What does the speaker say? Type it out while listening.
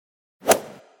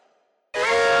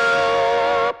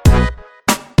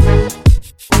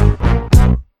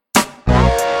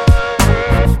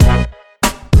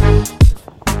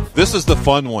This is the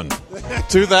fun one.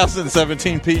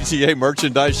 2017 PGA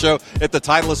Merchandise Show at the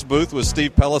Titleist booth with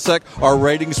Steve Pelisek. Our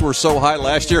ratings were so high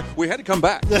last year, we had to come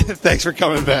back. Thanks for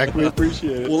coming back. We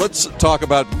appreciate it. Well, let's talk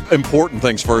about important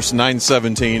things first,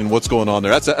 917 and what's going on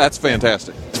there. That's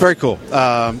fantastic. It's very cool.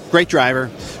 Great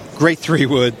driver, great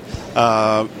 3-wood.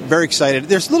 Very excited.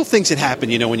 There's little things that happen,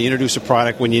 when you introduce a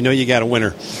product, when you know you got a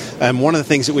winner. And one of the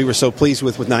things that we were so pleased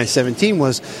with 917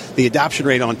 was the adoption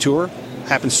rate on tour.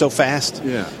 Happened so fast.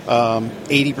 Yeah.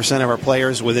 80% of our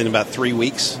players within about 3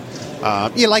 weeks.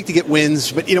 You like to get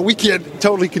wins, but we can't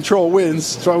totally control wins,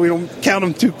 so we don't count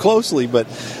them too closely. But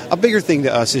a bigger thing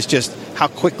to us is just how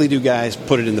quickly do guys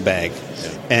put it in the bag,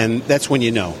 and that's when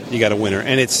you know you got a winner.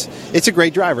 And it's a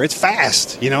great driver. It's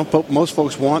fast. But most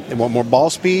folks want more ball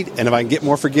speed, and if I can get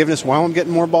more forgiveness while I'm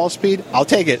getting more ball speed, I'll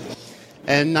take it.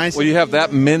 And nice. Well, you have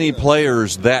that many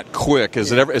players that quick.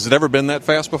 Has it ever been that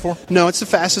fast before? No, it's the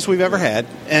fastest we've ever had.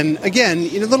 And again,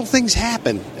 little things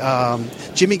happen.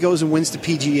 Jimmy goes and wins the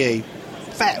PGA.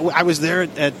 I was there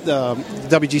at the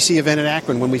WGC event at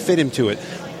Akron when we fit him to it.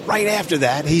 Right after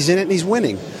that, he's in it and he's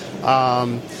winning.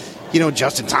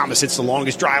 Justin Thomas hits the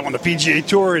longest drive on the PGA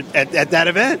Tour at that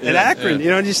event at Akron. And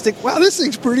you just think, wow, this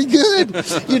thing's pretty good.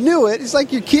 You knew it. It's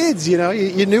like your kids,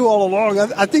 you knew all along.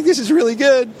 I think this is really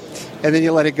good. And then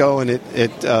you let it go and it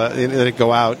let it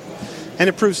go out. And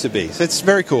it proves to be. So it's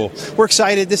very cool. We're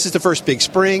excited. This is the first big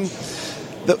spring.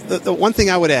 The one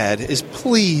thing I would add is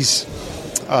please,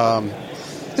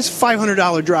 this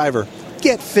 $500 driver,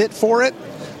 get fit for it.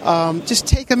 Just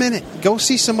take a minute. Go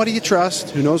see somebody you trust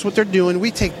who knows what they're doing.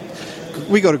 We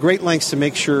go to great lengths to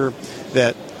make sure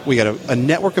that we got a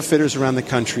network of fitters around the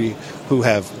country who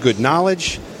have good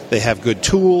knowledge, they have good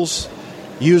tools.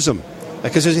 Use them.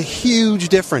 Because there's a huge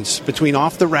difference between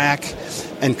off the rack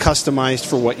and customized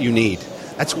for what you need.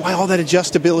 That's why all that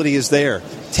adjustability is there.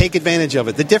 Take advantage of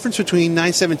it. The difference between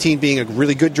 917 being a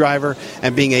really good driver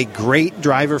and being a great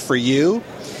driver for you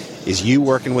is you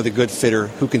working with a good fitter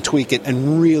who can tweak it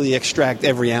and really extract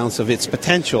every ounce of its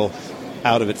potential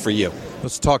out of it for you.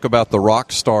 Let's talk about the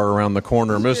rock star around the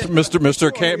corner,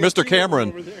 Mr.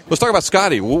 Cameron. Let's talk about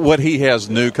Scotty, what he has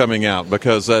new coming out,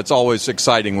 because it's always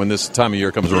exciting when this time of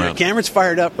year comes around. Cameron's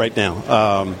fired up right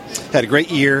now. Had a great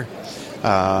year,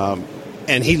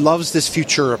 and he loves this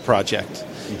Futura project.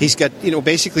 He's got,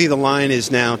 basically the line is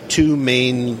now 2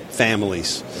 main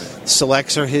families.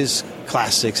 Selects are his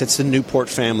classics. It's the Newport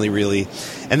family, really.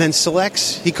 And then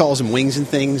Selects, he calls them wings and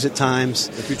things at times.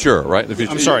 The Futura, right? The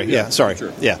Futura. I'm sorry. Yeah, sorry.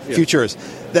 Futura. Yeah, Futuras.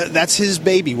 That's his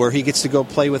baby, where he gets to go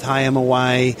play with high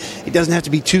MOI. He doesn't have to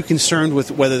be too concerned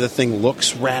with whether the thing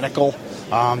looks radical.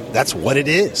 That's what it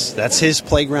is. That's his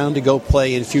playground to go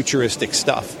play in futuristic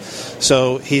stuff.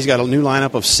 So he's got a new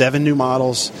lineup of 7 new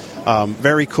models.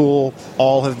 Very cool.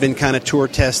 All have been kind of tour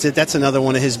tested. That's another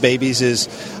one of his babies is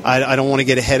I don't want to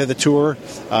get ahead of the tour.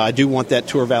 I do want that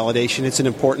tour validation. It's an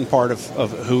important part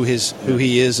of who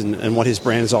he is and what his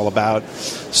brand is all about.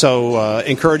 So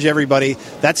encourage everybody.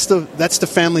 That's the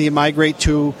family you migrate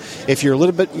to. If you're a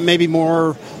little bit maybe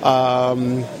more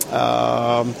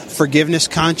forgiveness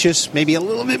conscious, maybe a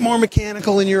little bit more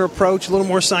mechanical in your approach, a little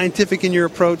more scientific in your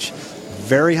approach,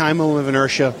 very high moment of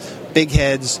inertia, big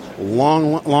heads,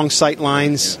 long sight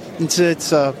lines. It's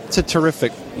a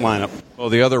terrific lineup. Well,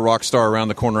 the other rock star around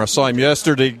the corner, I saw him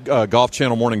yesterday. Golf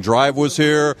Channel Morning Drive was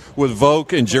here with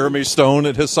Volk and Jeremy Stone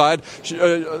at his side.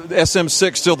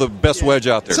 SM6 still the best wedge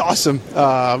out there. It's awesome.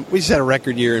 We just had a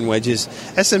record year in wedges.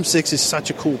 SM6 is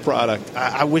such a cool product.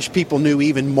 I wish people knew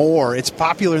even more. It's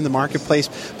popular in the marketplace,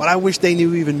 but I wish they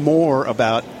knew even more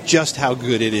about just how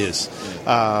good it is.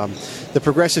 The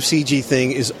progressive CG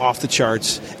thing is off the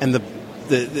charts, and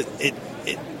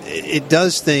it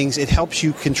does things. It helps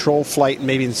you control flight,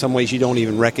 maybe in some ways you don't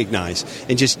even recognize,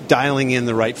 and just dialing in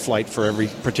the right flight for every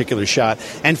particular shot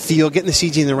and getting the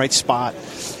CG in the right spot.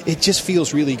 It just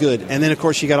feels really good. And then, of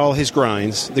course, you got all his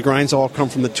grinds. The grinds all come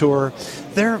from the tour.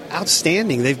 They're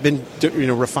outstanding. They've been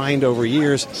refined over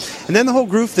years. And then the whole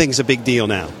groove thing's a big deal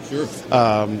now. Sure.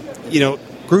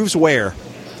 Grooves wear.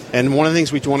 And one of the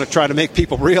things we want to try to make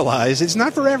people realize, it's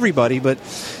not for everybody, but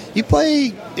you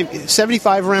play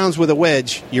 75 rounds with a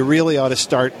wedge, you really ought to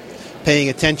start paying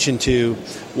attention to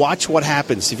watch what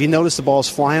happens. If you notice the ball's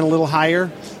flying a little higher,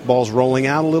 the ball's rolling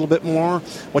out a little bit more,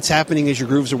 what's happening is your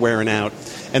grooves are wearing out,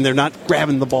 and they're not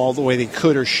grabbing the ball the way they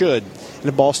could or should. And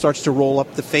the ball starts to roll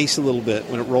up the face a little bit.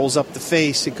 When it rolls up the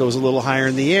face, it goes a little higher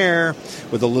in the air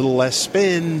with a little less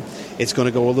spin. It's going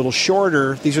to go a little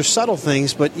shorter. These are subtle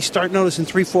things, but you start noticing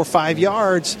 3, 4, 5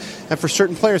 yards, and for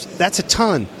certain players, that's a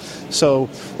ton. So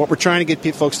what we're trying to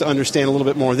get folks to understand a little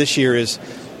bit more this year is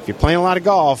if you're playing a lot of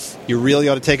golf, you really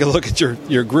ought to take a look at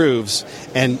your grooves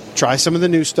and try some of the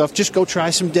new stuff. Just go try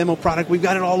some demo product. We've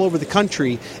got it all over the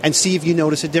country, and see if you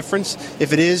notice a difference.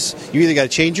 If it is, you either got to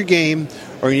change your game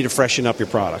or you need to freshen up your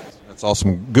product. That's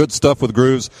awesome. Good stuff with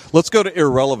grooves. Let's go to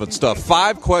irrelevant stuff.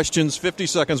 5 questions, 50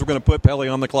 seconds. We're going to put Pele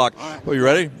on the clock. Are you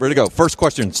ready? Ready to go. First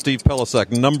question, Steve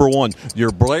Pelisek. Number 1, your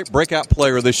breakout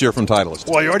player this year from Titleist.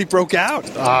 Well, you already broke out.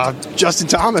 Justin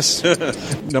Thomas.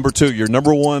 Number 2, your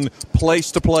number 1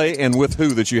 place to play, and with who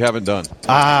that you haven't done?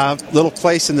 Little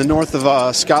place in the north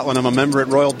of Scotland. I'm a member at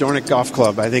Royal Dornoch Golf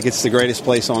Club. I think it's the greatest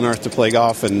place on earth to play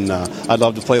golf, and I'd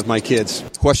love to play with my kids.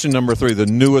 Question number 3, the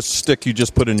newest stick you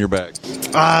just put in your bag.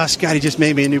 Scotty just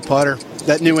made me a new putter.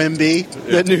 That new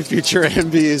MB, that new Future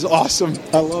MB is awesome.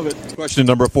 I love it. Question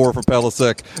number 4 for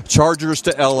Pelisek. Chargers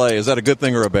to L.A. Is that a good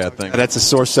thing or a bad thing? That's a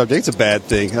sore subject. It's a bad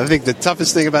thing. I think the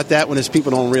toughest thing about that one is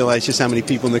people don't realize just how many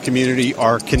people in the community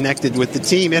are connected with the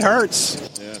team. It hurts.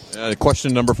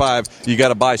 Question number 5. You got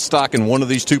to buy stock in one of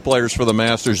these 2 players for the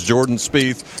Masters, Jordan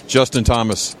Spieth, Justin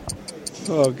Thomas.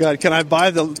 Oh, God. Can I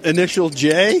buy the initial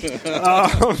J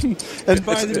and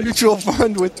buy the mutual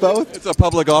fund with both? It's a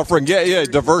public offering. Yeah,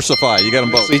 diversify. You got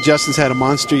them both. See, Justin's had a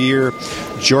monster year.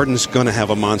 Jordan's going to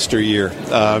have a monster year.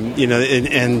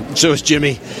 And so is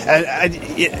Jimmy.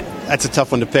 That's a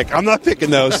tough one to pick. I'm not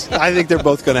picking those. I think they're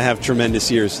both going to have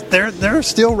tremendous years. They're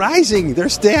still rising.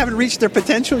 They haven't reached their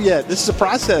potential yet. This is a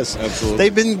process. Absolutely.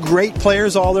 They've been great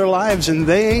players all their lives, and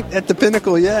they ain't at the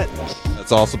pinnacle yet.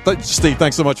 That's awesome. Steve,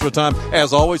 thanks so much for the time.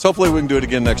 As always, hopefully we can do it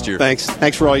again next year.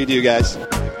 Thanks for all you do, guys.